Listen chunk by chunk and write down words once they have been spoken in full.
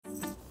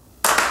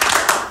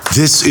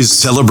This is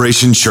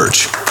Celebration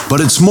Church, but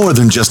it's more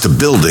than just a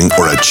building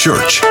or a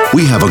church.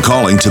 We have a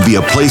calling to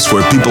be a place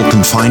where people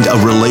can find a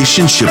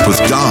relationship with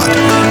God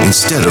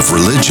instead of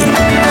religion.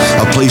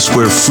 A place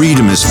where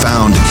freedom is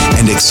found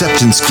and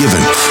acceptance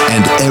given,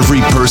 and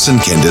every person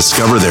can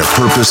discover their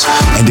purpose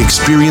and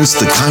experience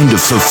the kind of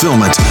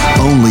fulfillment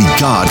only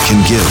God can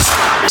give.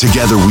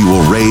 Together we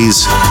will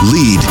raise,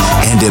 lead,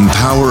 and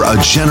empower a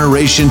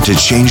generation to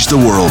change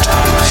the world.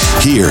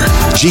 Here,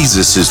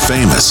 Jesus is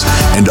famous,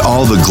 and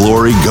all the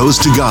glory goes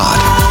to God.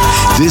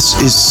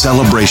 This is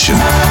celebration.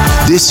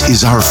 This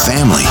is our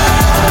family.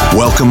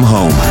 Welcome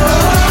home.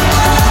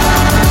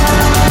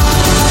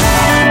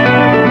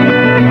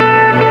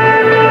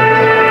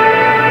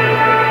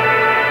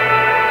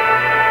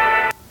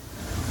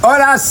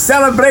 Hola,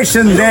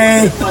 celebration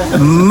de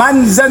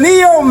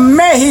Manzanillo,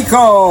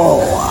 Mexico.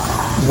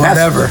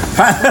 Whatever.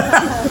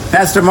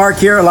 Pastor Mark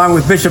here, along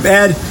with Bishop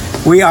Ed.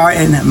 We are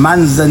in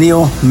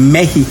Manzanillo,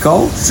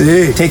 Mexico.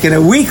 Sí. Taking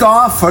a week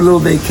off for a little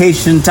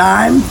vacation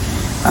time,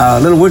 a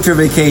little winter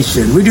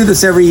vacation. We do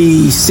this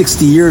every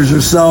 60 years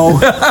or so.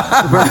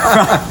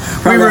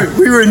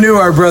 We renew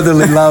our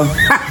brotherly love.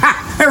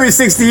 Every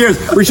 60 years.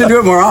 We should do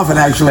it more often,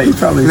 actually.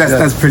 Probably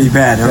that's pretty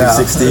bad, every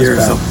 60 years.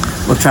 Bad.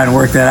 So we'll try to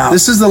work that out.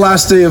 This is the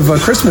last day of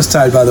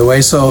Christmastide, by the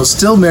way, so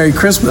still Merry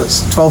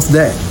Christmas, 12th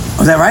day.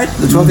 Oh, is that right?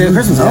 The 12th day of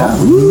Christmas? Yeah.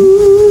 Oh,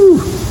 woo.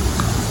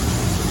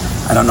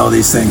 I don't know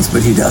these things,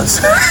 but he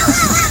does.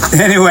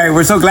 Anyway,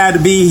 we're so glad to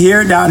be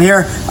here, down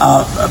here.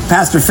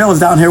 Pastor Phil is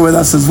down here with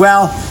us as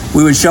well.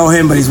 We would show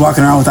him, but he's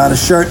walking around without a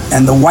shirt,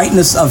 and the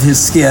whiteness of his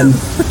skin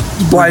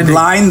would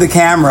blind the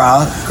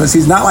camera, because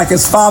he's not like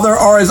his father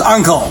or his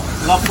uncle.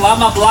 La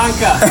Flama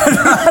Blanca.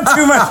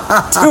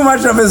 too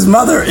much of his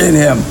mother in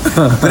him.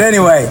 But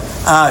anyway,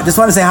 just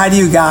want to say hi to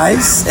you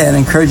guys and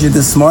encourage you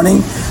this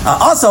morning.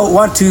 Also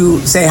want to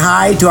say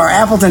hi to our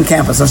Appleton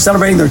campus. They're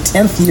celebrating their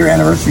 10th year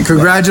anniversary.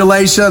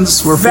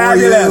 Congratulations. We're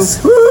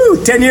fabulous. For you.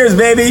 Woo! 10 years,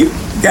 baby.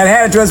 Got to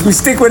hand it to us. We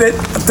stick with it.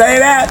 I'll tell you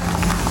that.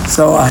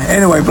 So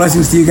anyway,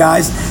 blessings to you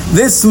guys.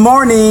 This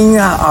morning,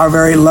 our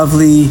very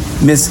lovely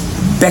Miss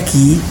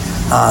Becky,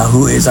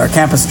 who is our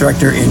campus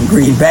director in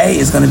Green Bay,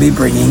 is going to be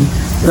bringing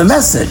the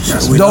message.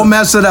 Yes, don't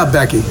mess it up,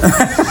 Becky.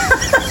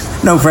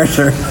 No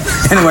pressure.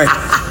 Anyway,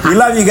 we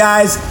love you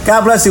guys.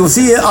 God bless you. We'll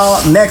see you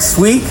all next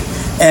week.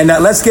 And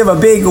let's give a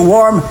big,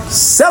 warm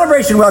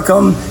celebration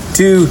welcome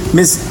to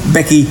Miss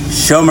Becky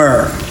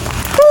Schomer.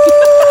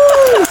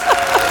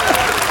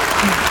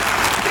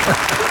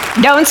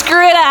 Don't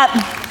screw it up.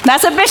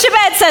 That's what Bishop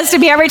Ed says to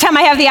me every time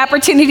I have the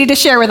opportunity to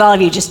share with all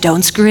of you. Just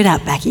don't screw it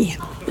up, Becky.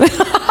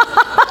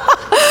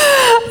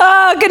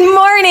 Oh, good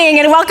morning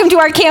and welcome to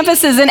our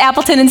campuses in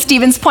Appleton and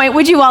Stevens Point.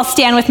 Would you all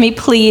stand with me,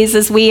 please,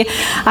 as we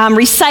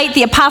recite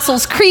the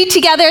Apostles' Creed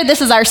together?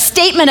 This is our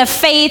statement of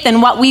faith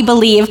and what we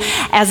believe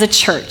as a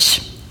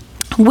church.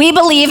 We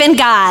believe in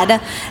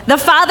God, the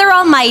Father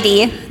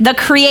Almighty, the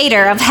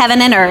creator of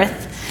heaven and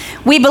earth.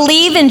 We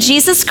believe in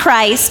Jesus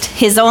Christ,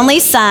 his only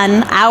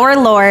Son, our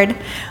Lord,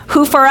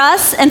 who for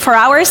us and for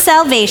our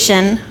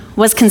salvation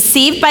was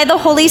conceived by the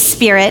Holy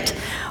Spirit,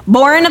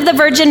 born of the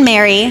Virgin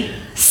Mary,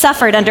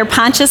 suffered under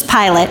Pontius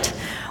Pilate,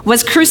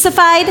 was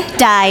crucified,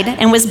 died,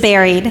 and was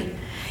buried.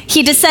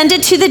 He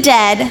descended to the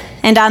dead,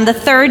 and on the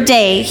third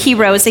day he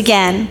rose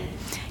again.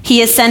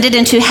 He ascended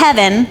into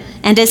heaven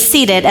and is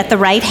seated at the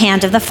right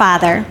hand of the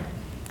Father.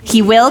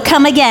 He will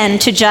come again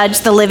to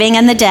judge the living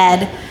and the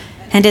dead,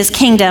 and his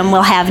kingdom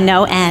will have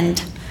no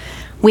end.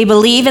 We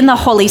believe in the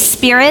Holy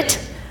Spirit,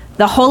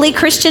 the Holy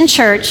Christian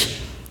Church,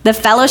 the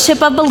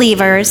fellowship of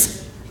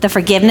believers, the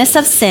forgiveness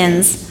of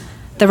sins,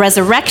 the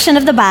resurrection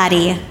of the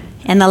body,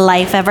 and the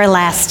life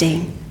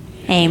everlasting.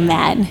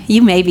 Amen.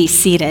 You may be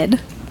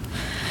seated.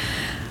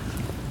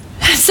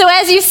 So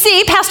as you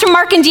see, Pastor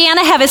Mark and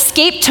Deanna have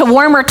escaped to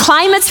warmer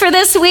climates for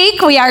this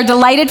week. We are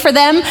delighted for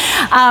them.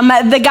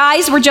 The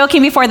guys were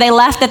joking before they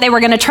left that they were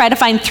going to try to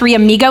find Three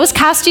Amigos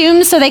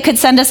costumes so they could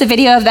send us a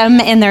video of them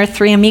in their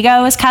Three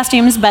Amigos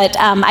costumes, but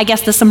I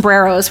guess the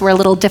sombreros were a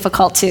little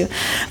difficult to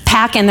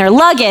pack in their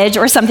luggage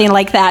or something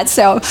like that.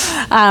 So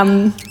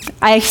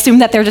I assume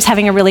that they're just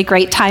having a really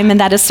great time, and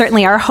that is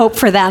certainly our hope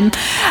for them.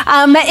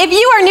 If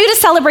you are new to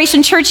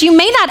Celebration Church, you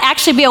may not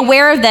actually be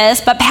aware of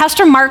this, but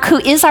Pastor Mark, who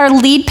is our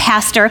lead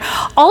pastor,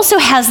 also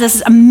has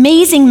this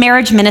amazing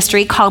marriage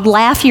ministry called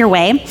Laugh Your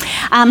Way.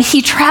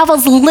 He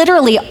travels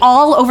literally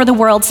all over the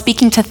world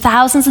speaking to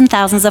thousands and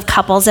thousands of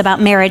couples about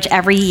marriage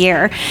every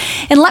year.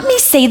 And let me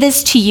say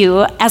this to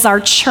you as our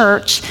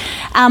church.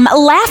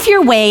 Laugh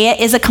Your Way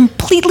is a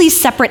completely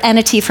separate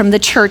entity from the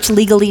church,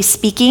 legally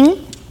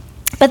speaking.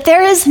 But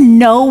there is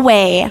no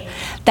way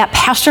that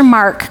Pastor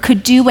Mark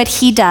could do what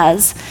he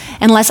does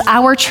unless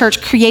our church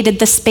created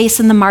the space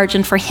in the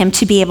margin for him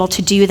to be able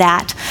to do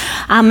that.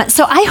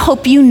 So I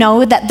hope you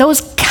know that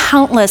those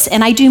countless,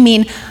 and I do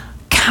mean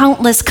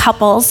countless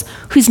couples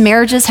whose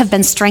marriages have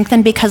been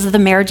strengthened because of the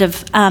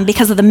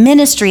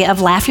ministry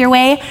of Laugh Your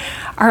Way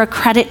are a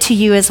credit to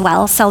you as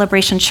well,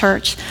 Celebration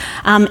Church.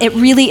 It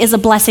really is a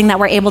blessing that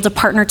we're able to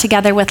partner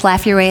together with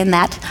Lafouré in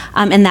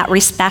that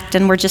respect,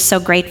 and we're just so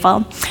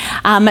grateful.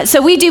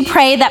 So we do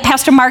pray that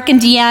Pastor Mark and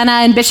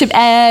Deanna and Bishop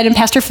Ed and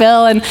Pastor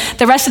Phil and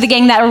the rest of the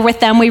gang that are with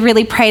them, we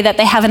really pray that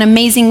they have an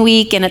amazing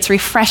week and it's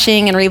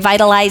refreshing and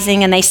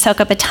revitalizing and they soak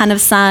up a ton of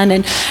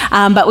sun.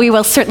 But we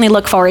will certainly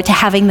look forward to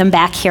having them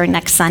back here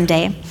next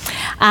Sunday.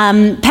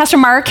 Pastor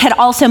Mark had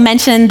also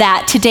mentioned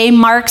that today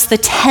marks the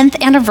 10th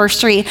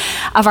anniversary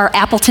of our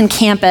Appleton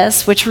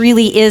campus, which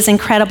really is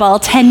incredible,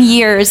 10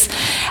 years.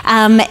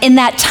 In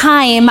that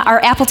time, our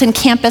Appleton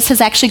campus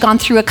has actually gone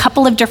through a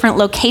couple of different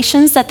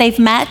locations that they've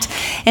met,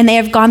 and they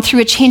have gone through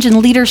a change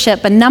in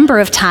leadership a number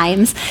of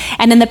times.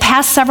 And in the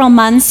past several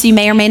months, you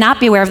may or may not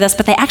be aware of this,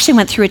 but they actually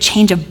went through a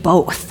change of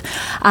both.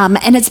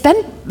 And it's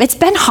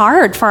been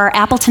hard for our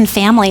Appleton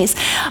families.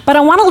 But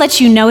I want to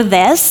let you know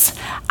this.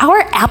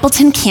 Our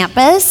Appleton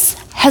campus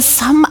has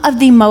some of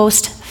the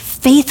most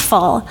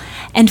faithful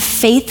and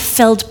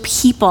faith-filled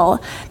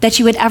people that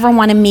you would ever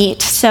want to meet.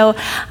 So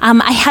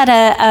I had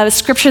a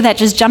scripture that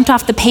just jumped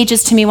off the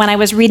pages to me when I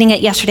was reading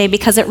it yesterday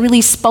because it really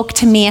spoke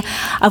to me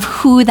of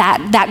who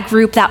that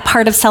group, that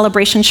part of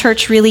Celebration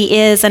Church really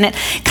is. And it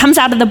comes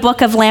out of the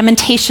book of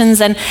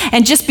Lamentations. And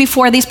just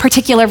before these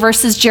particular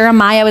verses,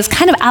 Jeremiah was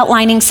kind of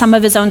outlining some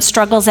of his own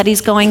struggles that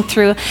he's going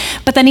through.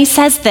 But then he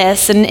says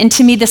this, and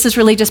to me, this has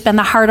really just been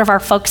the heart of our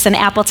folks in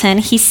Appleton.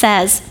 He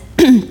says,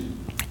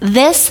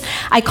 "This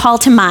I call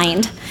to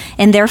mind,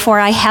 and therefore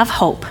I have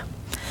hope.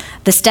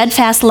 The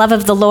steadfast love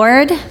of the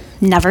Lord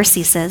never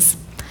ceases.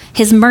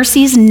 His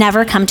mercies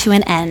never come to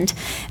an end.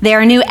 They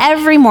are new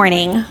every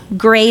morning.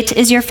 Great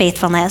is your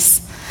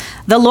faithfulness.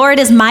 The Lord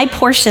is my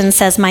portion,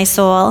 says my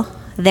soul.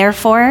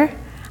 Therefore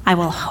I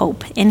will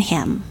hope in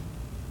him."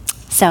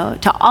 So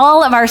to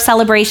all of our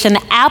Celebration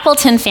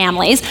Appleton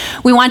families,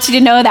 we want you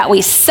to know that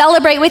we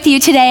celebrate with you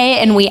today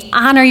and we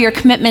honor your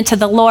commitment to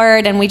the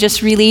Lord, and we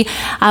just really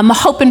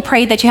hope and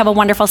pray that you have a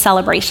wonderful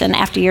celebration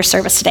after your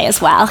service today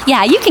as well.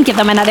 Yeah, you can give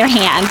them another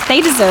hand.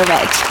 They deserve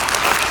it.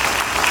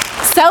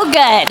 So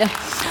good.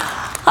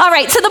 All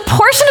right, so the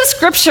portion of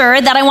scripture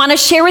that I want to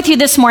share with you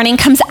this morning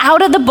comes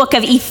out of the book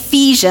of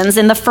Ephesians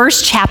in the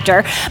first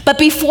chapter. But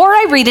before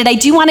I read it, I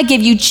do want to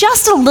give you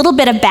just a little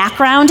bit of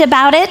background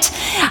about it.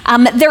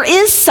 There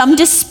is some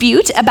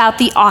dispute about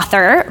the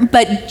author,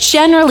 but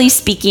generally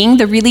speaking,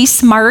 the really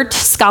smart,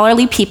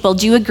 scholarly people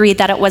do agree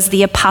that it was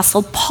the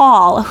Apostle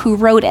Paul who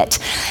wrote it.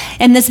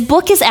 And this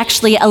book is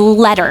actually a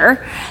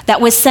letter that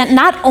was sent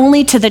not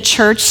only to the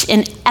church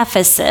in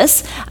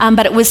Ephesus,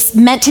 but it was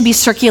meant to be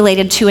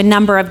circulated to a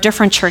number of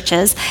different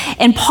churches.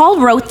 And Paul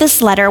wrote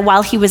this letter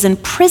while he was in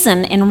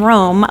prison in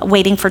Rome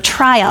waiting for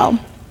trial.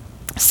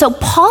 So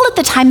Paul, at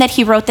the time that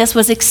he wrote this,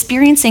 was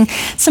experiencing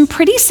some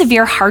pretty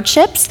severe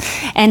hardships,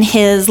 and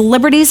his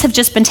liberties have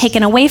just been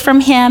taken away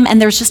from him,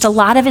 and there's just a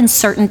lot of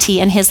uncertainty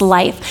in his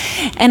life.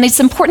 And it's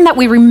important that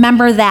we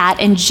remember that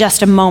in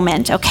just a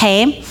moment,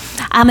 okay?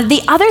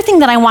 The other thing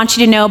that I want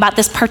you to know about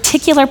this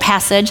particular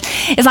passage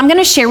is I'm going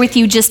to share with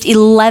you just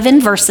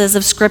 11 verses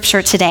of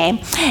scripture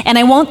today. And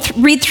I won't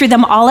read through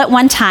them all at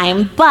one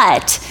time,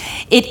 but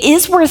it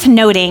is worth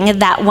noting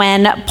that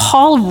when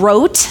Paul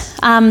wrote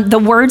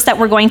the words that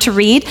we're going to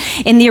read,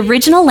 in the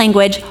original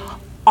language,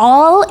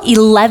 all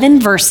 11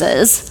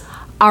 verses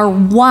are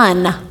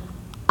one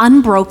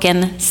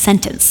unbroken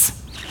sentence.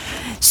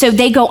 So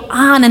they go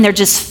on and they're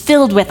just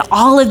filled with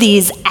all of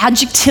these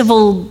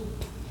adjectival,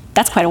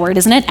 that's quite a word,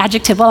 isn't it?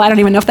 Adjectival, I don't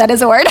even know if that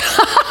is a word.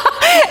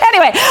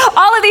 Anyway,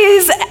 all of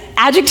these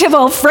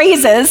adjectival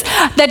phrases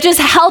that just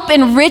help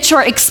enrich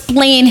or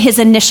explain his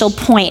initial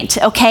point,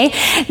 okay?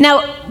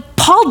 Now,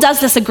 Paul does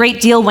this a great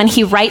deal when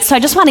he writes, so I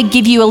just want to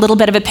give you a little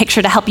bit of a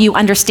picture to help you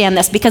understand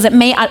this, because it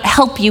may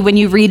help you when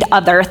you read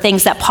other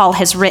things that Paul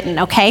has written,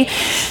 okay?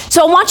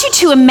 So I want you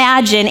to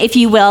imagine, if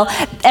you will,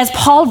 as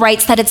Paul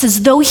writes, that it's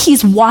as though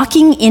he's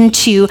walking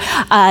into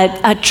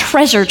a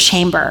treasure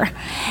chamber,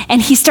 and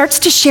he starts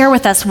to share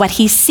with us what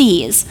he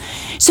sees.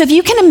 So if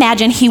you can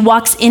imagine, he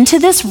walks into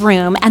this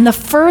room, and the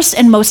first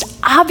and most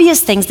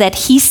obvious things that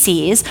he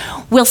sees,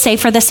 we'll say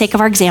for the sake of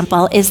our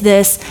example, is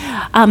this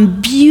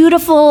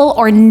beautiful,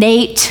 ornate,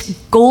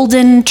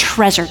 golden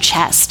treasure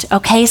chest,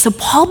 okay? So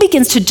Paul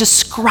begins to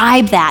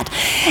describe that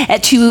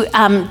to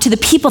the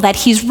people that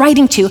he's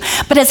writing to.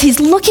 But as he's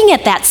looking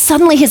at that,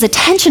 suddenly his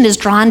attention is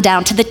drawn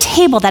down to the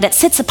table that it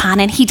sits upon,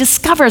 and he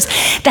discovers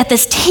that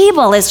this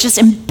table is just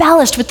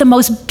embellished with the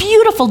most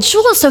beautiful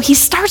jewels. So he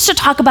starts to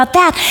talk about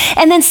that,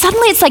 and then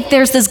suddenly it's like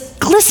there's this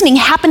glistening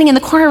happening in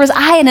the corner of his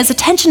eye, and his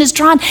attention is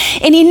drawn,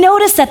 and he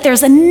noticed that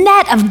there's a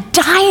net of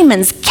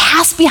diamonds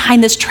cast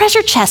behind this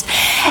treasure chest,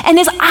 and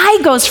his eye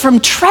goes from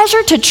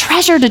treasure to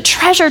treasure to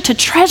treasure to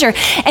treasure,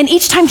 and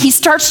each time he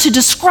starts to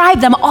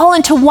describe them all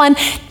into one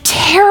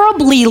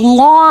terribly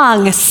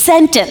long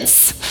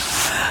sentence.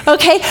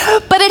 Okay,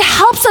 but it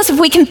helps us if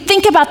we can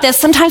think about this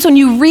sometimes when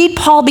you read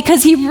Paul,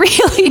 because he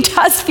really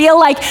does feel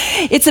like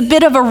it's a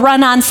bit of a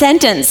run-on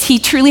sentence. He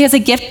truly has a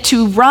gift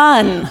to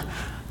run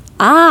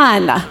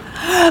on.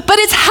 But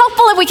it's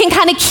helpful if we can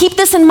kind of keep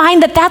this in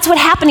mind that that's what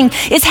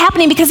is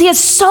happening because he has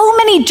so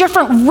many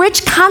different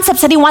rich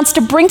concepts that he wants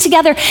to bring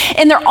together,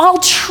 and they're all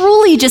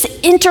truly just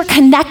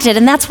interconnected.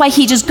 And that's why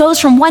he just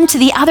goes from one to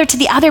the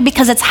other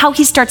because it's how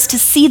he starts to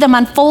see them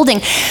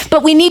unfolding.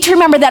 But we need to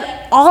remember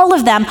that all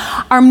of them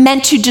are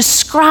meant to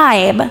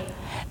describe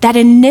that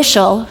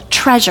initial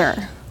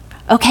treasure.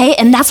 Okay?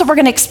 And that's what we're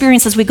going to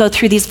experience as we go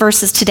through these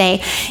verses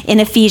today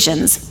in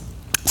Ephesians.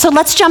 So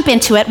let's jump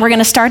into it. We're going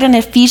to start in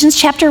Ephesians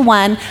chapter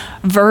 1,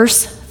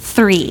 verse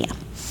 3.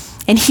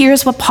 And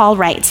here's what Paul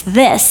writes.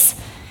 This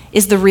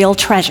is the real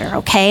treasure,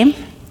 okay?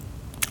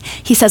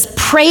 He says,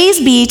 "Praise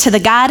be to the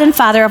God and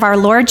Father of our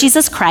Lord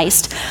Jesus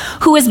Christ,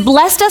 who has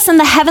blessed us in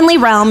the heavenly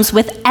realms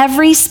with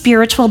every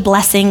spiritual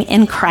blessing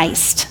in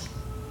Christ."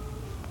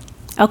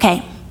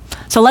 Okay,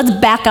 so let's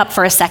back up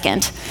for a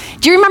second.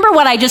 Do you remember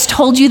what I just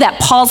told you that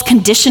Paul's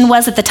condition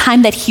was at the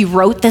time that he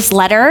wrote this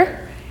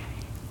letter?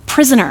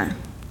 Prisoner.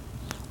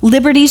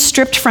 Liberty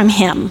stripped from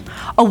him,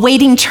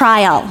 awaiting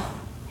trial.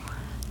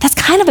 That's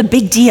kind of a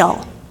big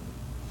deal.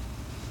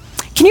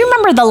 Can you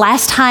remember the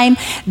last time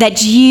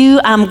that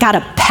you got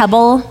a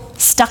pebble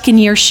stuck in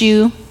your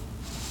shoe?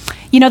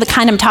 You know the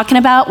kind I'm talking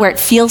about, where it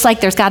feels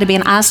like there's got to be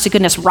an honest to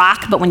goodness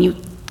rock, but when you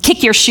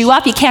kick your shoe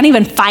up, you can't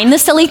even find the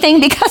silly thing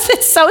because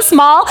it's so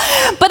small,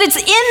 but it's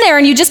in there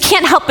and you just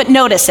can't help but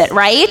notice it,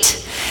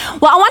 right?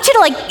 Well, I want you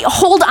to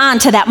hold on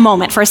to that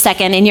moment for a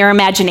second in your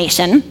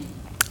imagination.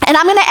 And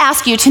I'm going to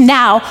ask you to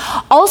now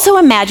also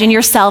imagine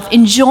yourself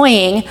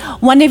enjoying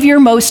one of your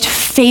most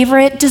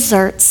favorite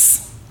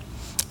desserts.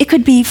 It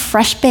could be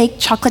fresh baked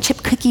chocolate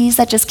chip cookies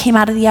that just came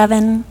out of the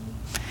oven.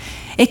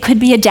 It could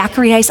be a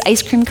daiquiri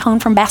ice cream cone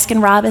from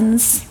Baskin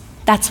Robbins.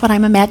 That's what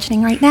I'm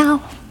imagining right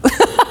now.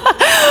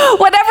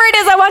 Whatever it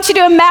is, I want you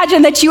to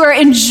imagine that you are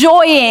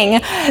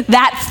enjoying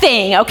that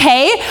thing,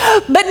 okay?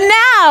 But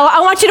now I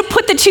want you to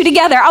put the two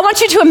together. I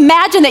want you to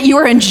imagine that you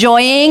are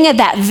enjoying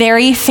that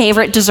very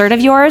favorite dessert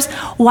of yours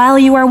while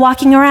you are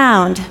walking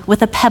around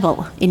with a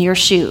pebble in your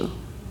shoe.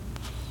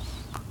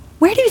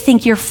 Where do you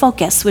think your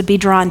focus would be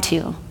drawn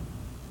to?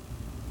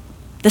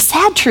 The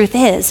sad truth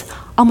is,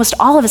 almost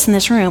all of us in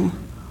this room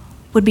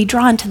would be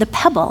drawn to the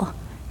pebble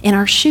in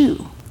our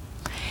shoe.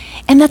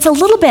 And that's a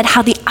little bit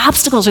how the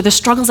obstacles or the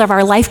struggles of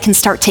our life can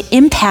start to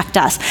impact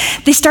us.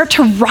 They start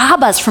to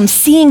rob us from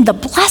seeing the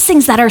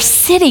blessings that are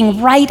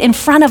sitting right in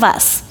front of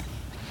us.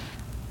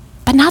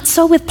 But not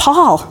so with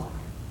Paul.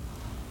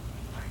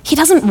 He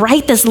doesn't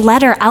write this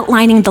letter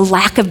outlining the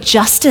lack of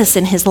justice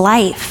in his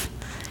life.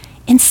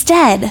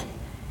 Instead,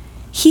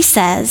 he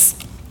says,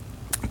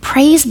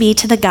 "Praise be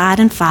to the God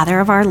and Father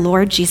of our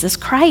Lord Jesus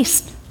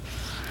Christ,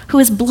 who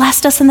has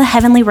blessed us in the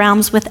heavenly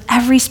realms with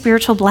every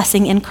spiritual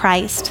blessing in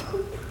Christ."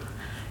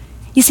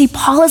 You see,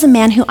 Paul is a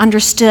man who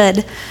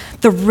understood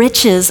the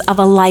riches of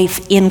a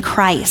life in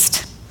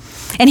Christ.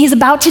 And he's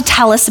about to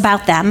tell us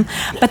about them,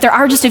 but there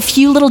are just a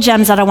few little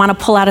gems that I want to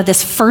pull out of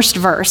this first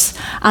verse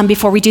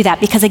before we do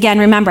that. Because again,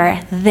 remember,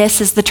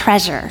 this is the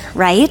treasure,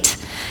 right?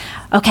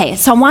 Okay,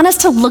 so I want us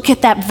to look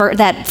at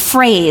that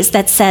phrase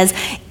that says,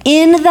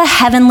 "in the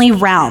heavenly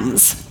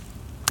realms."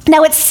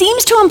 Now, it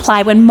seems to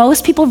imply when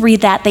most people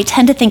read that, they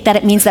tend to think that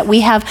it means that we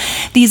have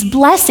these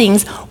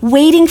blessings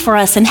waiting for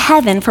us in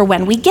heaven for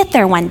when we get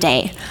there one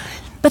day.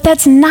 But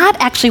that's not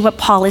actually what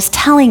Paul is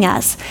telling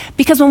us.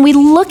 Because when we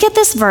look at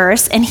this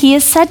verse, and he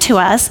has said to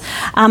us,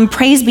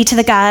 "Praise be to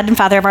the God and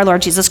Father of our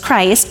Lord Jesus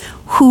Christ,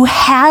 who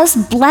has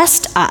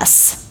blessed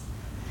us."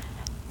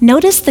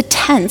 Notice the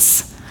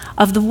tense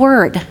of the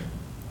word.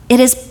 It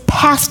is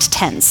past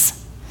tense.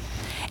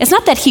 It's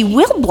not that he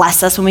will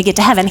bless us when we get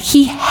to heaven.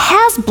 He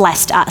has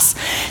blessed us.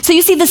 So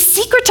you see, the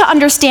secret to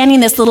understanding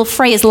this little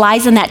phrase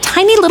lies in that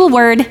tiny little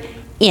word,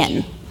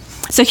 "in."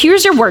 So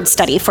here's your word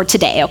study for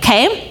today,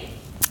 okay?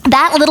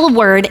 That little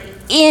word,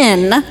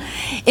 in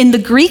the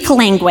Greek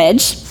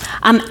language,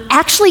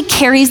 actually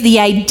carries the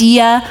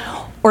idea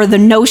or the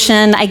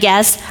notion, I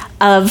guess,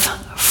 of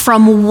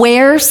from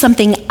where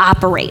something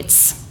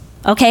operates.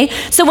 Okay,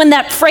 so when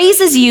that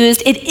phrase is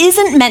used, it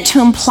isn't meant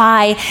to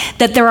imply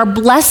that there are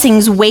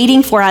blessings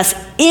waiting for us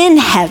in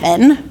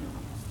heaven.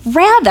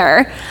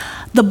 Rather,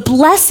 the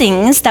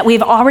blessings that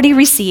we've already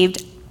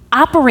received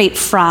operate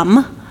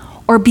from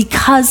or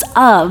because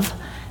of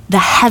the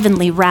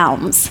heavenly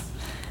realms.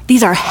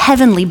 These are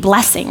heavenly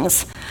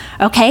blessings,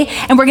 okay?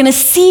 And we're gonna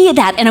see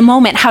that in a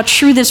moment, how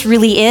true this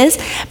really is,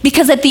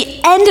 because at the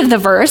end of the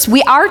verse,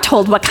 we are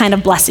told what kind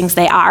of blessings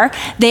they are.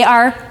 They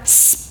are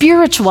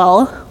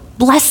spiritual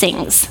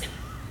blessings.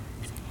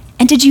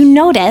 And did you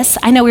notice,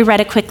 I know we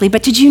read it quickly,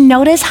 but did you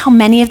notice how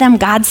many of them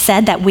God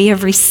said that we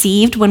have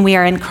received when we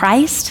are in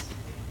Christ?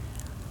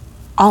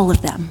 All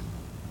of them.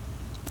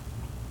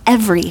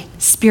 Every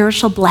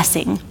spiritual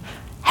blessing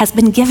has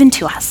been given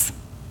to us.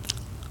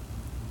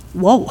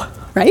 Whoa,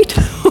 right?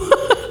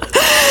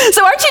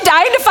 So aren't you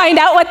dying to find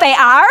out what they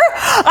are?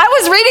 I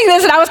was reading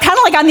this and I was kind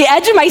of like on the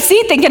edge of my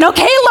seat thinking,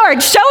 okay,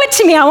 Lord, show it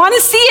to me. I want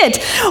to see it.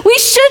 We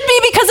should be,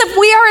 because if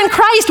we are in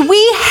Christ,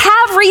 we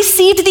have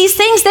received these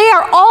things. They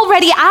are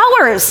already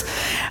ours.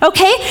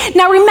 Okay?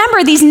 Now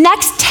remember, these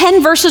next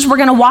 10 verses we're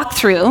going to walk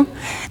through,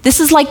 this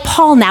is like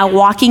Paul now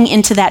walking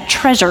into that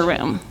treasure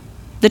room,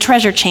 the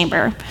treasure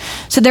chamber.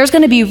 So there's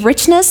going to be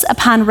richness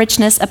upon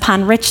richness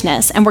upon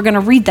richness, and we're going to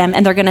read them,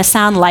 and they're going to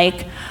sound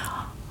like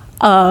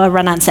a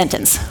run-on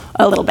sentence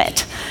a little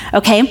bit,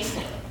 okay?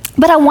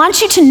 But I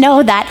want you to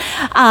know that,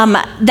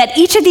 that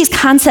each of these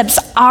concepts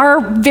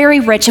are very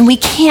rich, and we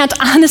can't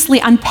honestly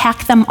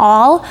unpack them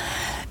all,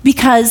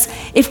 because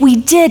if we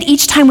did,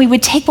 each time we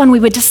would take one, we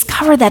would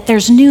discover that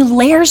there's new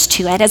layers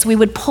to it as we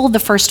would pull the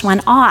first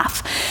one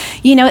off.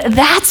 You know,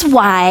 that's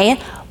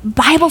why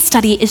Bible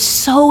study is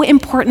so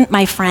important,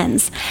 my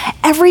friends.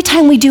 Every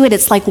time we do it,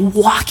 it's like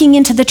walking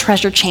into the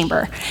treasure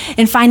chamber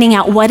and finding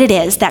out what it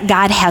is that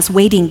God has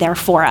waiting there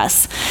for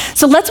us.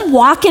 So let's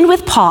walk in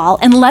with Paul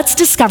and let's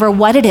discover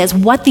what it is,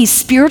 what these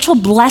spiritual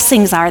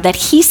blessings are that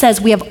he says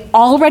we have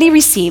already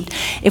received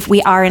if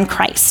we are in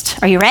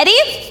Christ. Are you ready?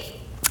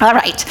 All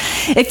right,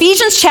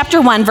 Ephesians chapter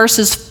 1,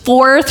 verses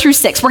 4 through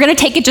 6. We're going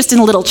to take it just in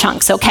little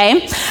chunks,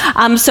 okay?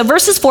 So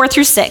verses 4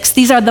 through 6,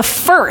 these are the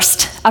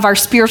first of our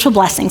spiritual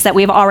blessings that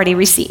we have already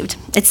received.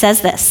 It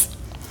says this: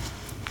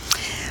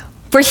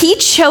 "For he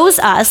chose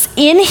us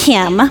in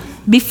him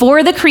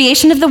before the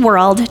creation of the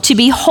world to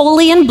be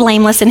holy and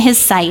blameless in his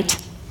sight.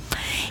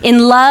 In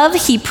love,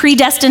 he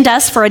predestined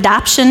us for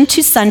adoption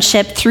to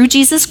sonship through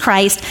Jesus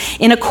Christ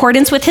in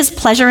accordance with his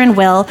pleasure and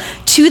will,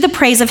 to the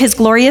praise of his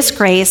glorious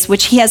grace,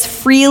 which he has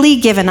freely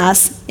given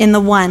us in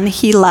the one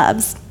he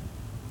loves."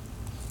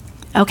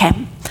 Okay,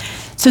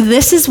 so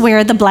this is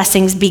where the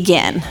blessings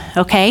begin,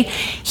 okay?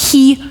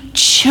 He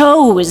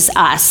chose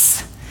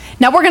us.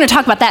 Now, we're going to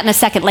talk about that in a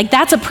second. Like,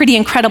 that's a pretty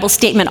incredible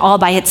statement all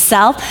by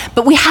itself,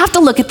 but we have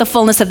to look at the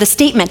fullness of the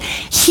statement.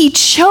 He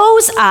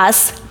chose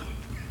us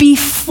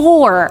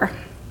before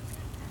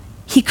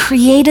he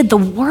created the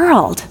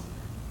world.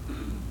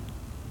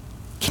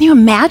 Can you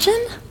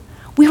imagine?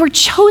 We were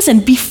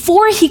chosen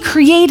before he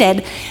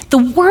created the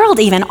world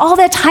even, all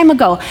that time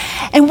ago.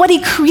 And what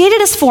he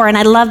created us for, and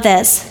I love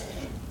this,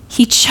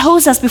 he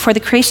chose us before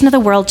the creation of the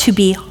world to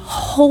be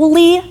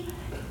holy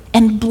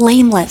and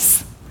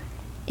blameless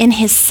in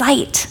his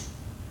sight.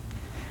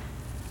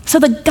 So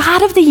the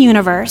God of the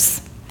universe,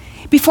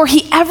 before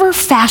he ever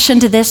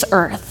fashioned this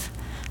earth,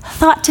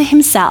 thought to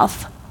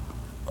himself,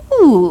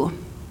 ooh,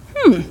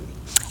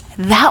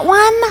 that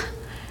one?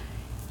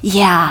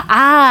 Yeah,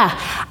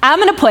 I'm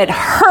going to put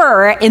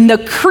her in the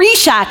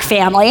Kreshak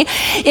family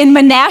in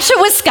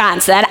Menasha,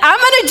 Wisconsin. I'm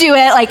going to do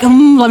it like,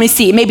 let me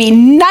see, maybe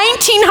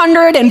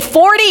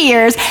 1940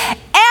 years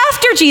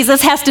after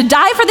Jesus has to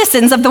die for the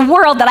sins of the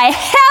world that I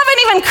haven't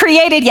even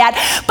created yet,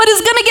 but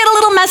is going to get a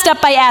little messed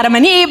up by Adam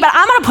and Eve, but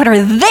I'm going to put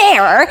her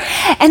there,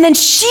 and then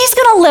she's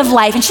going to live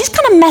life, and she's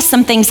going to mess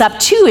some things up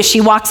too as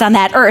she walks on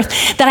that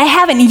earth that I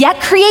haven't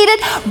yet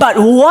created, but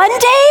one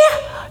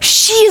day,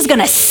 she is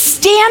going to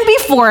stand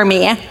before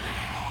me,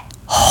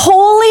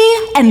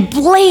 holy and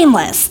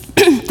blameless,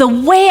 the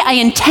way I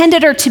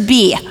intended her to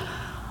be.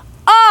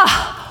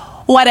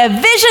 What a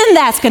vision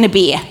that's going to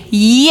be.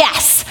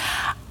 Yes,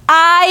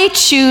 I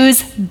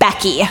choose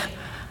Becky.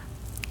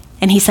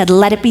 And he said,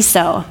 let it be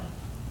so.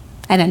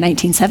 And in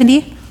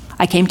 1970,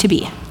 I came to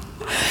be.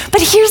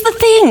 But here's the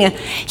thing.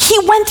 He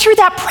went through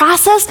that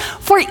process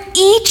for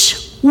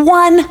each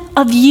one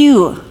of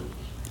you.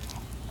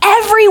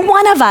 Every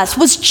one of us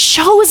was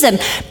chosen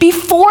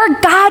before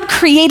God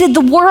created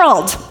the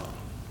world.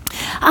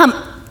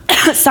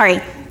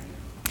 Sorry.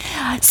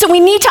 So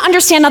we need to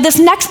understand, now this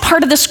next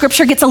part of the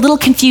scripture gets a little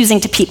confusing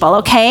to people,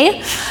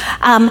 okay?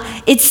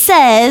 It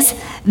says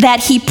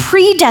that he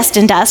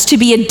predestined us to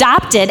be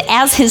adopted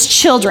as his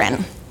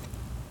children.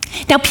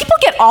 Now, people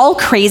get all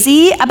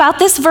crazy about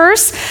this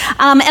verse,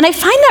 and I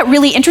find that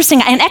really interesting.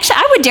 And actually,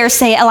 I would dare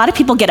say a lot of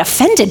people get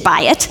offended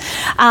by it,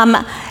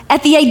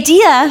 at the idea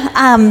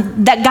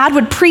that God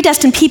would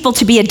predestine people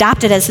to be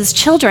adopted as his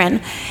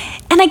children.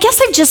 And I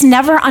guess I've just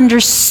never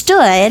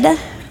understood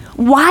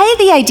why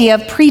the idea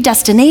of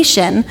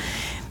predestination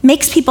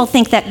makes people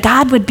think that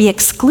God would be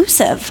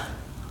exclusive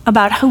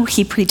about who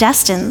he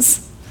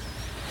predestines.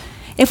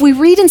 If we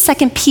read in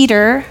 2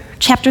 Peter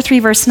chapter 3,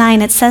 verse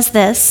 9, it says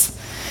this.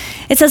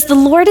 It says, "The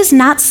Lord is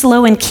not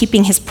slow in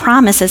keeping his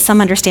promise, as some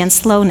understand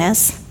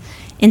slowness.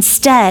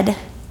 Instead,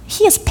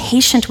 he is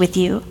patient with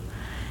you,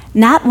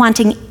 not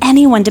wanting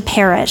anyone to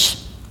perish,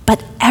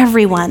 but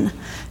everyone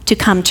to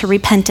come to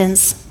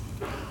repentance."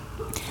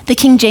 The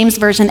King James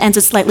Version ends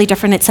it slightly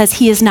different. It says,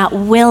 "He is not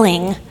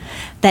willing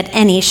that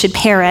any should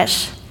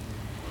perish."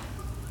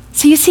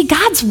 So you see,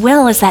 God's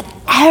will is that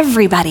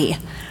everybody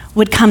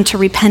would come to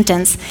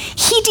repentance.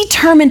 He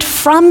determined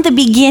from the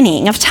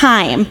beginning of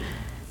time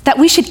that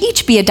we should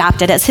each be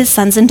adopted as his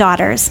sons and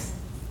daughters.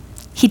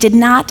 He did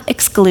not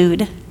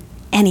exclude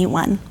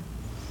anyone.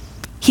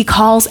 He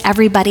calls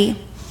everybody.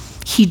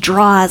 He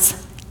draws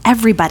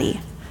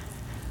everybody.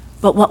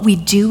 But what we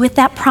do with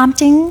that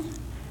prompting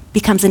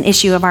becomes an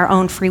issue of our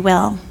own free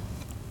will.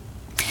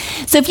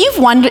 So if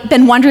you've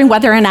been wondering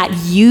whether or not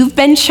you've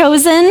been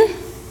chosen,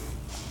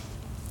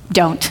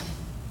 don't.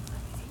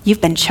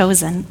 You've been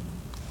chosen.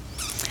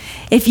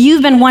 If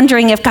you've been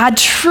wondering if God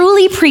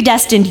truly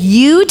predestined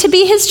you to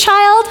be his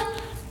child,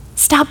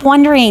 stop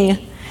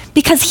wondering,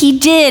 because he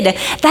did.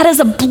 That is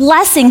a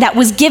blessing that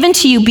was given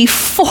to you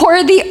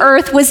before the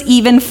earth was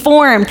even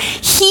formed.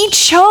 He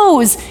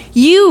chose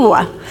you.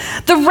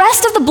 The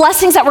rest of the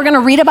blessings that we're going to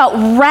read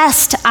about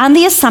rest on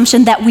the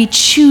assumption that we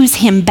choose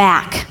him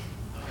back,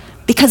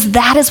 because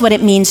that is what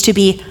it means to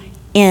be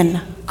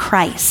in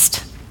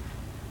Christ.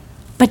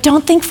 But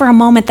don't think for a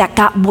moment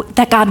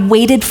that God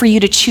waited for you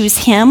to choose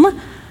him.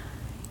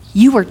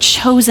 You were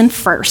chosen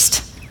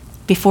first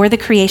before the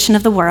creation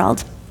of the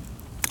world.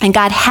 And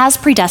God has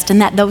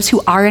predestined that those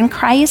who are in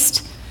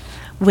Christ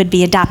would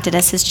be adopted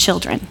as his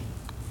children.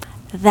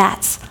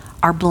 That's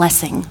our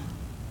blessing.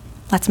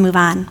 Let's move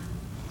on.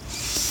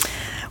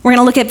 We're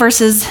going to look at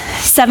verses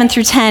 7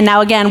 through 10.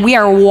 Now again, we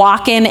are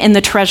walking in the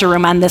treasure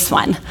room on this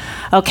one,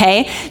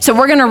 okay? So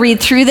we're going to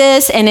read through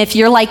this, and if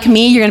you're like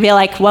me, you're going to be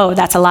like, whoa,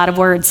 that's a lot of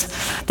words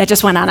that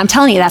just went on. I'm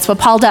telling you, that's what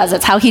Paul does.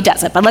 That's how he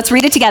does it. But let's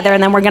read it together,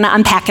 and then we're going to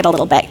unpack it a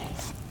little bit.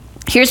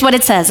 Here's what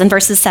it says in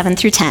verses 7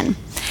 through 10.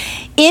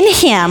 In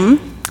him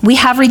we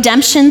have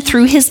redemption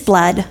through his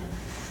blood,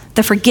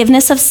 the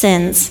forgiveness of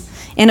sins,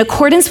 in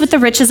accordance with the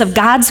riches of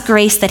God's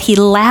grace that he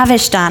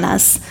lavished on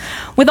us.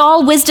 With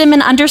all wisdom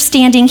and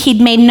understanding,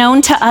 he'd made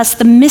known to us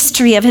the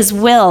mystery of his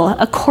will,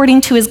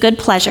 according to his good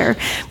pleasure,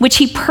 which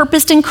he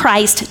purposed in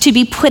Christ to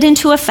be put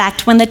into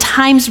effect when the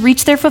times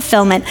reach their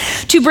fulfillment,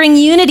 to bring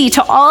unity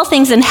to all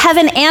things in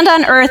heaven and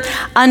on earth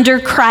under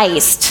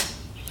Christ.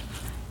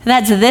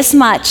 That's this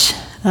much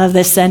of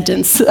this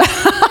sentence.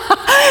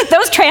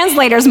 Those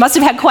translators must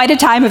have had quite a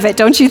time of it,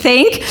 don't you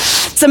think?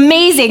 It's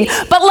amazing.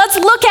 But let's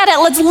look at it.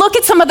 Let's look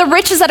at some of the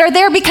riches that are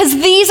there, because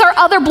these are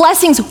other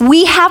blessings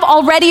we have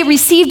already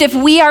received if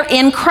we are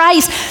in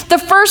Christ. The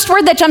first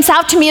word that jumps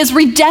out to me is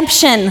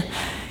redemption.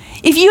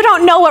 If you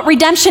don't know what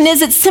redemption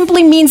is, it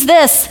simply means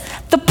this: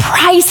 the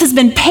price has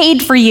been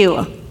paid for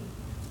you.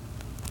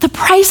 The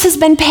price has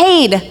been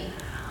paid.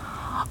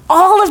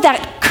 All of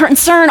that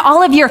concern,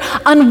 all of your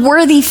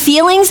unworthy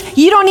feelings,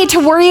 you don't need to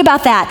worry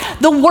about that.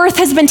 The worth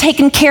has been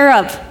taken care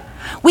of.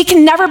 We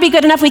can never be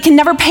good enough. We can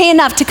never pay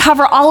enough to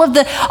cover all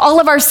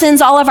of our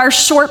sins, all of our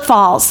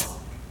shortfalls.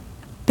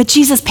 But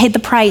Jesus paid the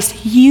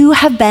price. You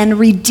have been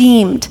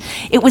redeemed.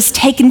 It was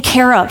taken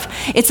care of.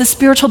 It's a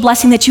spiritual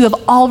blessing that you have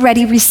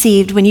already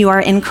received when you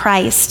are in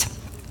Christ.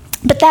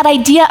 But that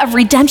idea of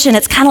redemption,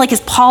 it's kind of like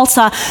as Paul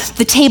saw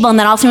the table and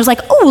then all of a sudden he was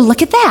like, oh,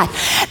 look at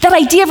that. That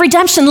idea of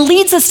redemption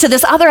leads us to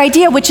this other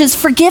idea, which is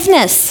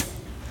forgiveness.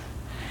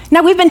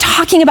 Now, we've been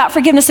talking about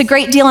forgiveness a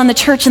great deal in the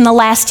church in the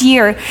last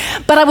year,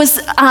 but I was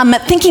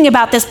thinking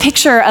about this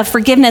picture of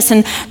forgiveness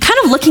and kind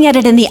of looking at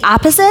it in the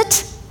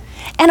opposite.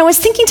 And I was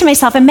thinking to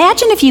myself,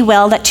 imagine, if you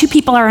will, that two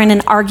people are in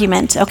an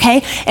argument,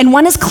 okay? And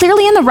one is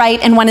clearly in the right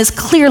and one is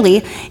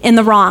clearly in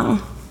the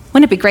wrong.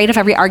 Wouldn't it be great if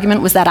every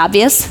argument was that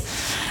obvious?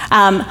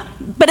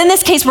 But in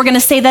this case, we're going to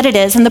say that it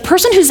is. And the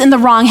person who's in the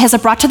wrong has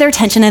it brought to their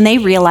attention and they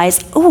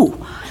realize,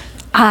 ooh,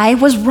 I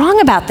was wrong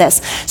about this.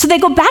 So they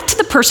go back to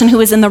the person who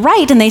is in the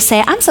right and they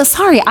say, I'm so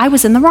sorry, I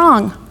was in the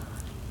wrong.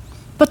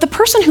 But the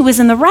person who is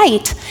in the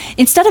right,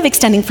 instead of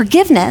extending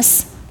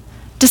forgiveness,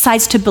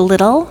 decides to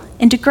belittle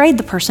and degrade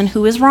the person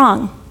who is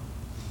wrong.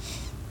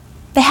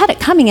 They had it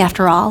coming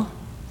after all.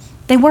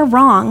 They were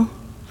wrong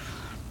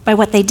by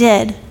what they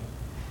did.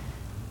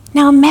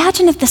 Now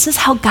imagine if this is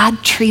how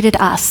God treated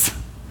us.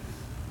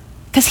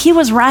 Because he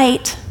was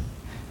right.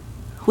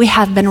 We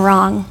have been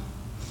wrong.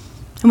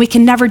 And we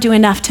can never do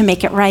enough to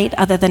make it right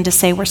other than to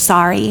say we're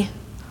sorry.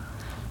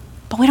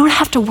 But we don't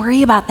have to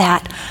worry about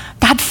that.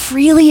 God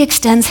freely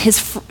extends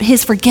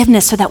his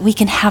forgiveness so that we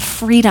can have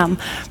freedom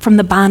from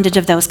the bondage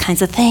of those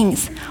kinds of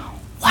things.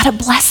 What a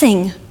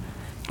blessing.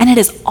 And it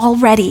has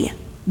already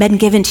been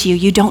given to you.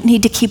 You don't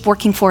need to keep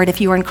working for it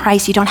if you are in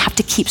Christ. You don't have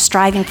to keep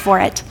striving for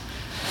it.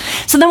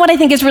 So then what I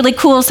think is really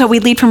cool, so we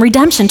lead from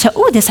redemption to,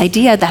 oh, this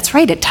idea, that's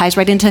right, it ties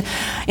right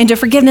into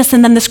forgiveness.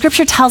 And then the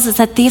scripture tells us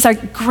that these are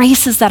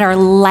graces that are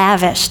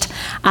lavished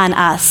on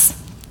us.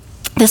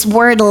 This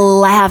word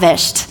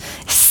lavished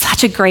is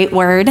such a great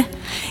word.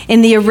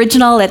 In the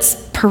original, it's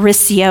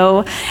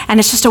perisio, and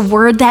it's just a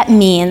word that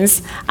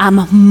means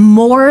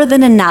more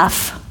than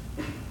enough,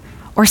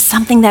 or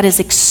something that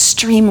is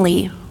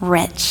extremely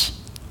rich.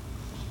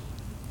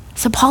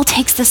 So Paul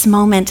takes this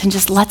moment and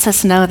just lets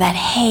us know that,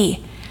 hey,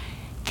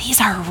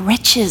 these are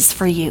riches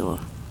for you.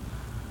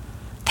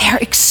 They are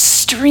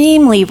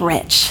extremely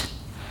rich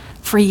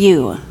for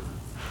you.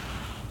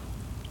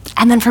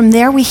 And then from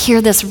there we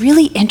hear this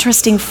really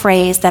interesting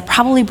phrase that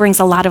probably brings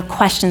a lot of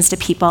questions to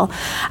people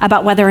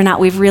about whether or not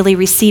we've really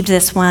received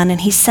this one. And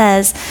he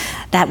says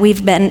that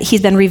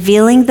he's been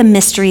revealing the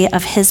mystery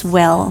of his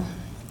will.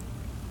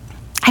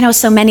 I know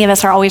so many of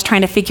us are always trying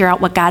to figure out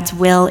what God's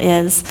will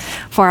is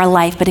for our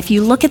life, but if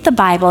you look at the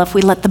Bible, if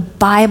we let the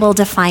Bible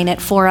define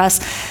it for us,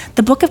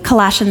 the book of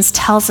Colossians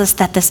tells us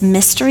that this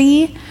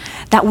mystery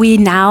that we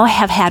now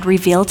have had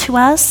revealed to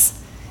us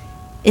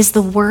is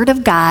the Word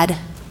of God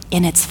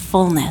in its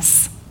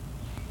fullness,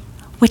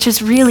 which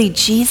is really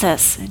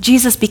Jesus.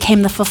 Jesus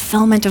became the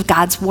fulfillment of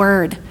God's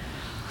Word.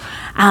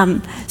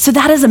 So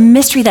that is a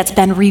mystery that's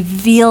been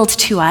revealed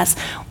to us.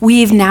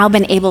 We've now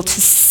been able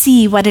to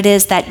see what it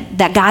is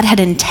that God had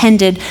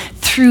intended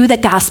through the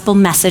gospel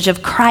message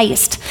of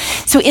Christ.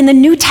 So in the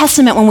New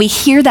Testament, when we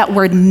hear that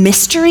word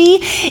mystery,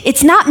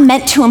 it's not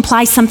meant to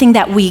imply something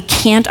that we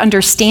can't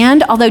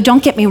understand, although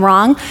don't get me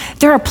wrong,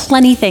 there are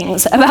plenty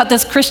things about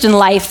this Christian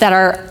life that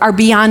are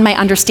beyond my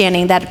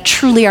understanding, that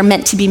truly are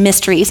meant to be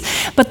mysteries.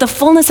 But the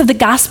fullness of the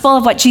gospel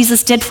of what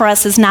Jesus did for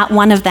us is not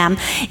one of them.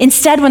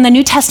 Instead, when the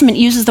New Testament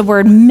uses the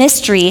word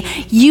mystery,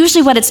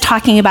 usually what it's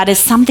talking about is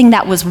something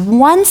that was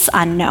once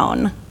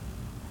unknown,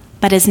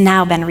 but has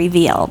now been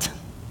revealed.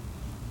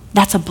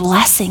 That's a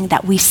blessing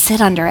that we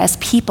sit under as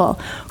people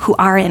who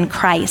are in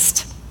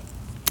Christ.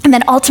 And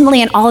then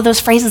ultimately in all of those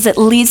phrases, it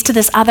leads to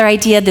this other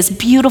idea, this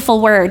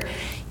beautiful word,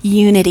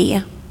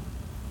 unity.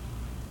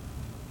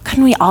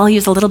 Couldn't we all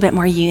use a little bit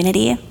more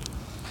unity?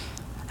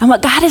 And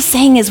what God is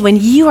saying is when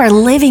you are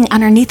living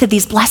underneath of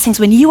these blessings,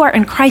 when you are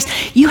in Christ,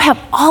 you have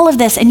all of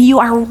this and you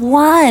are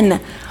one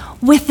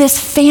with this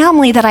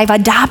family that I've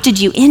adopted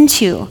you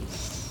into.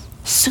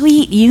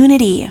 Sweet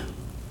unity.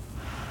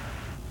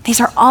 These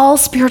are all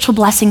spiritual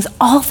blessings,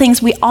 all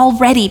things we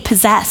already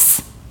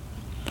possess.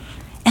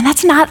 And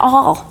that's not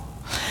all.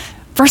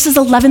 Verses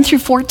 11 through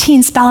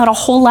 14 spell out a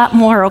whole lot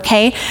more,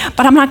 okay?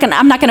 But I'm not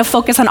gonna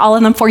focus on all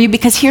of them for you,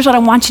 because here's what I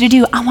want you to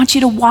do. I want you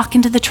to walk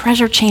into the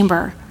treasure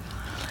chamber.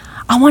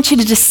 I want you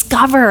to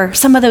discover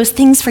some of those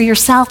things for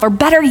yourself, or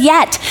better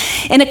yet,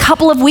 in a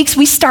couple of weeks,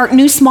 we start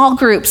new small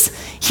groups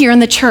here in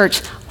the church.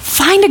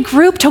 Find a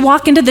group to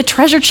walk into the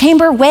treasure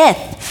chamber with.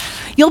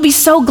 You'll be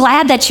so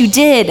glad that you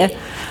did.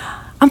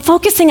 I'm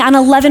focusing on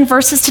 11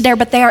 verses today,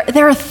 but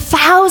there are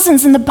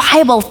thousands in the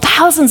Bible,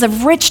 thousands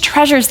of rich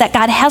treasures that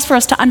God has for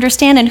us to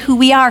understand and who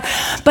we are.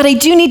 But I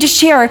do need to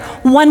share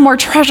one more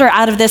treasure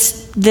out of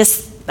this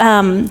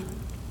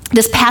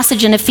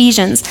passage in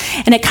Ephesians,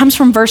 and it comes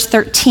from verse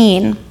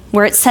 13,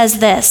 where it says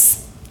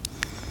this: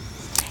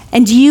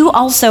 "And you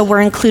also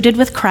were included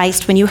with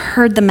Christ when you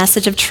heard the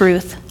message of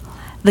truth,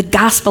 the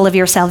gospel of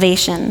your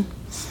salvation.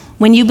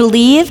 When you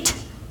believed,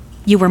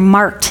 you were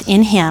marked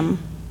in him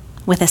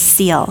with a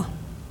seal,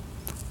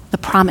 the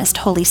promised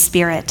Holy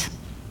Spirit."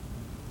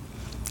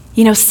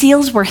 You know,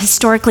 seals were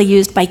historically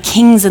used by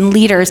kings and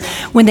leaders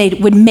when they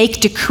would make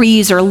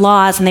decrees or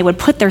laws, and they would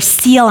put their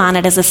seal on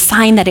it as a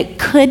sign that it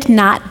could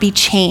not be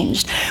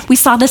changed. We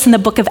saw this in the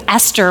book of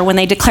Esther when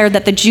they declared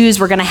that the Jews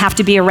were going to have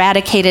to be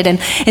eradicated,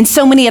 and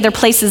so many other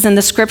places in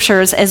the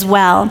scriptures as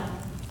well.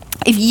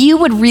 If you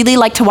would really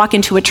like to walk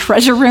into a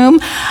treasure room,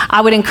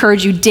 I would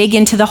encourage you, dig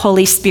into the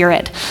Holy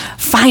Spirit.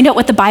 Find out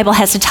what the Bible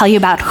has to tell you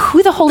about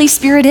who the Holy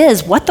Spirit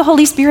is, what the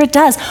Holy Spirit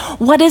does,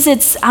 what is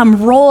its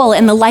role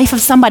in the life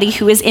of somebody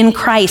who is in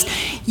Christ.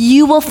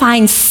 You will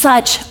find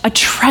such a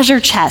treasure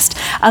chest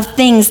of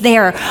things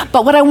there.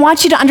 But what I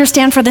want you to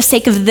understand for the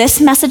sake of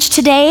this message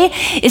today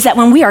is that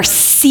when we are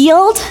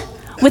sealed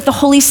with the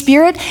Holy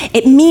Spirit,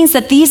 it means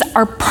that these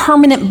are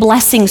permanent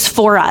blessings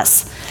for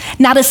us.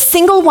 Not a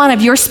single one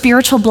of your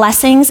spiritual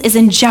blessings is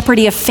in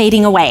jeopardy of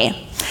fading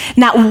away.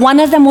 Not one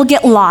of them will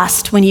get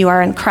lost when you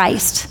are in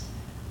Christ.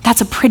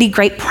 That's a pretty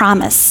great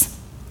promise.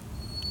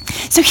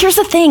 So here's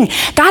the thing.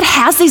 God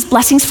has these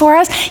blessings for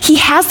us. He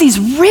has these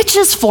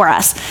riches for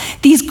us,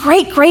 these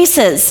great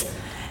graces.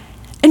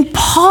 And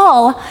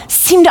Paul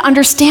seemed to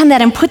understand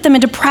that and put them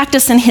into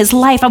practice in his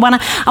life. I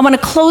want to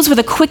close with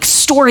a quick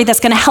story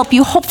that's going to help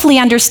you hopefully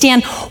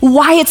understand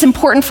why it's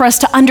important for us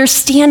to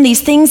understand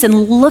these things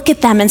and look at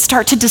them and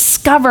start to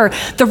discover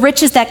the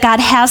riches that God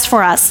has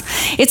for us.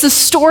 It's a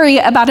story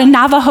about a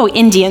Navajo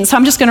Indian, so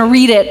I'm just going to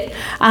read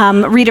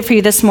it for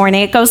you this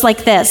morning. It goes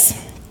like this.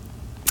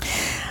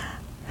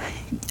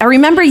 I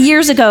remember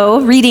years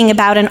ago reading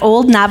about an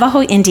old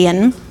Navajo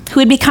Indian who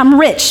had become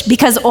rich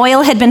because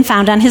oil had been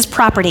found on his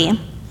property.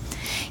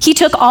 He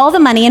took all the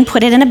money and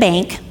put it in a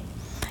bank.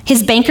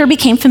 His banker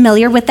became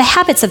familiar with the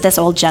habits of this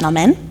old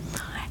gentleman.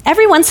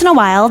 Every once in a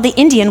while, the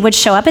Indian would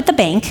show up at the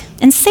bank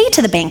and say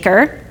to the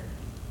banker,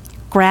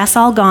 "Grass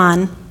all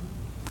gone,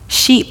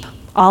 sheep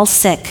all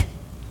sick,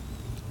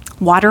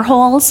 water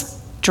holes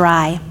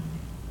dry."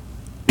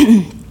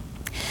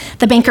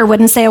 The banker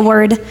wouldn't say a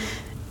word.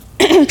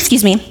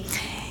 Excuse me.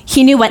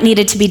 He knew what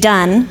needed to be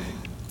done.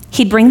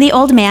 He'd bring the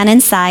old man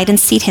inside and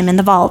seat him in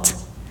the vault.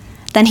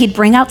 Then he'd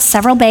bring out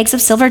several bags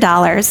of silver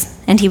dollars,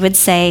 and he would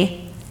say,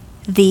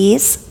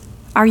 "These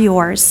are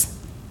yours."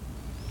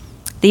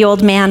 The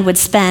old man would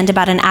spend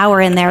about an hour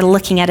in there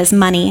looking at his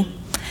money,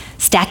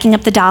 stacking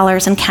up the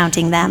dollars and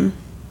counting them.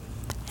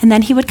 And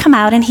then he would come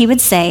out and he would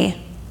say,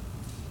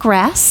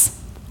 "Grass,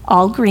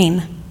 all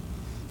green.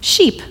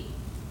 Sheep,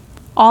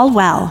 all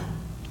well.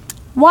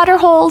 Water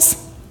holes,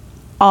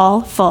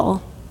 all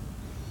full."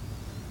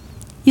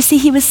 You see,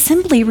 he was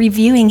simply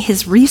reviewing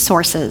his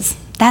resources.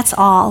 That's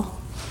all.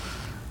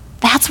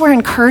 That's where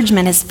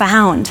encouragement is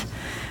found.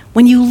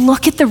 When you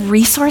look at the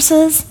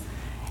resources,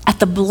 at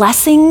the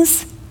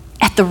blessings,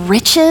 at the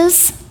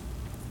riches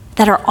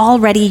that are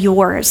already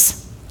yours.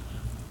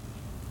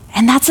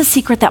 And that's a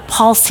secret that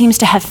Paul seems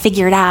to have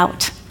figured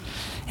out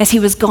as he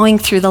was going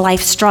through the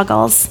life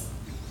struggles.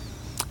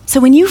 So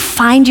when you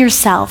find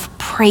yourself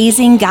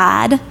praising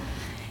God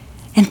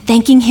and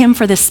thanking him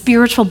for the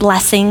spiritual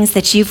blessings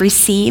that you've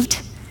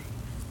received,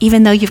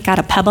 even though you've got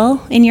a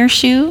pebble in your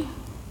shoe,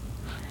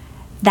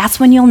 that's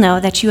when you'll know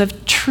that you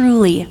have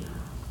truly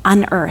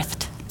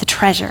unearthed the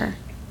treasure.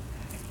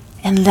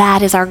 And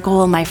that is our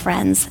goal, my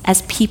friends,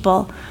 as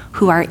people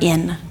who are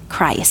in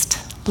Christ.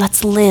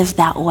 Let's live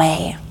that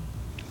way.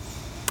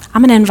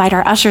 I'm going to invite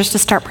our ushers to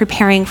start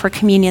preparing for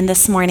communion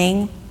this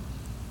morning.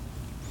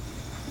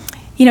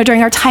 You know,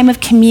 during our time of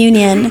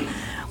communion,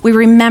 we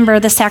remember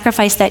the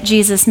sacrifice that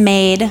Jesus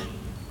made.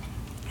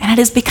 And it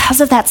is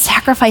because of that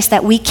sacrifice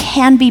that we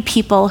can be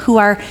people who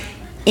are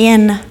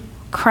in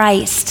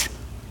Christ.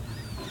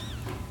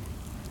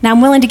 Now,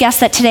 I'm willing to guess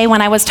that today,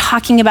 when I was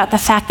talking about the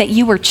fact that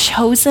you were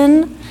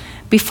chosen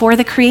before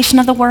the creation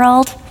of the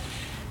world,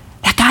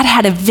 that God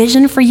had a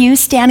vision for you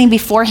standing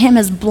before him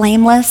as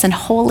blameless and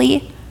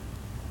holy,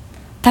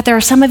 that there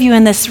are some of you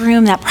in this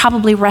room that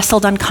probably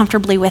wrestled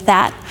uncomfortably with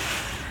that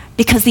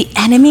because the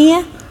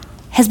enemy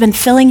has been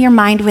filling your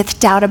mind with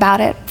doubt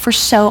about it for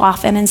so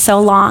often and so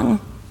long.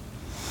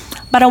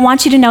 But I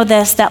want you to know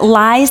this, that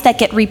lies that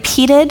get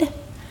repeated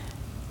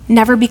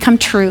never become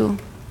true.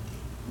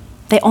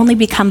 They only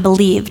become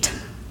believed.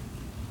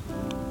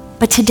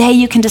 But today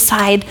you can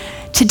decide,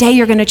 today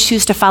you're going to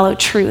choose to follow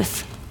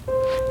truth.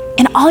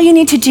 And all you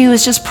need to do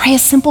is just pray a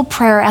simple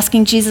prayer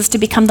asking Jesus to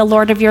become the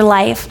Lord of your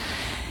life.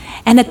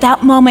 And at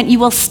that moment, you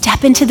will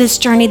step into this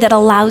journey that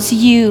allows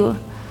you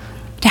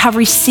to have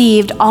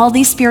received all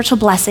these spiritual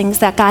blessings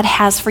that God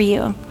has for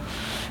you.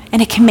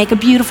 And it can make a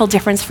beautiful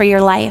difference for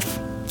your life.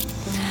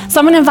 So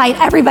I'm going to invite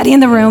everybody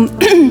in the room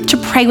to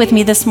pray with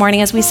me this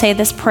morning as we say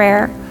this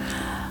prayer.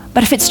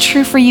 But if it's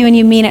true for you and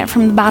you mean it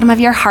from the bottom of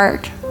your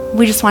heart,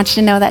 we just want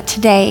you to know that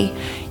today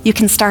you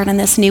can start on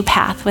this new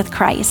path with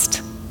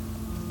Christ.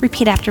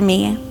 Repeat after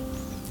me.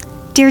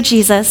 Dear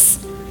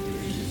Jesus,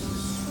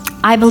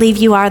 I believe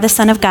you are the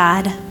Son of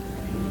God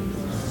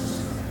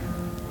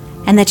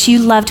and that you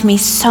loved me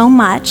so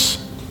much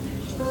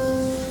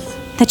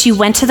that you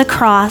went to the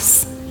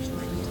cross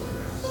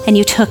and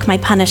you took my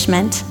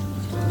punishment.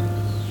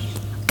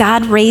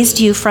 God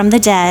raised you from the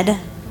dead,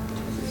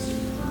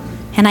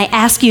 and I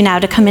ask you now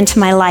to come into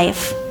my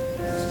life.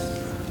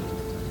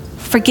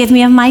 Forgive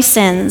me of my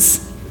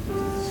sins.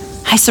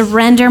 I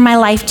surrender my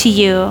life to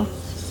you.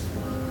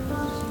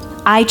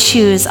 I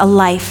choose a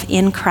life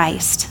in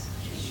Christ.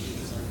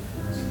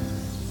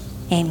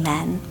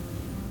 Amen.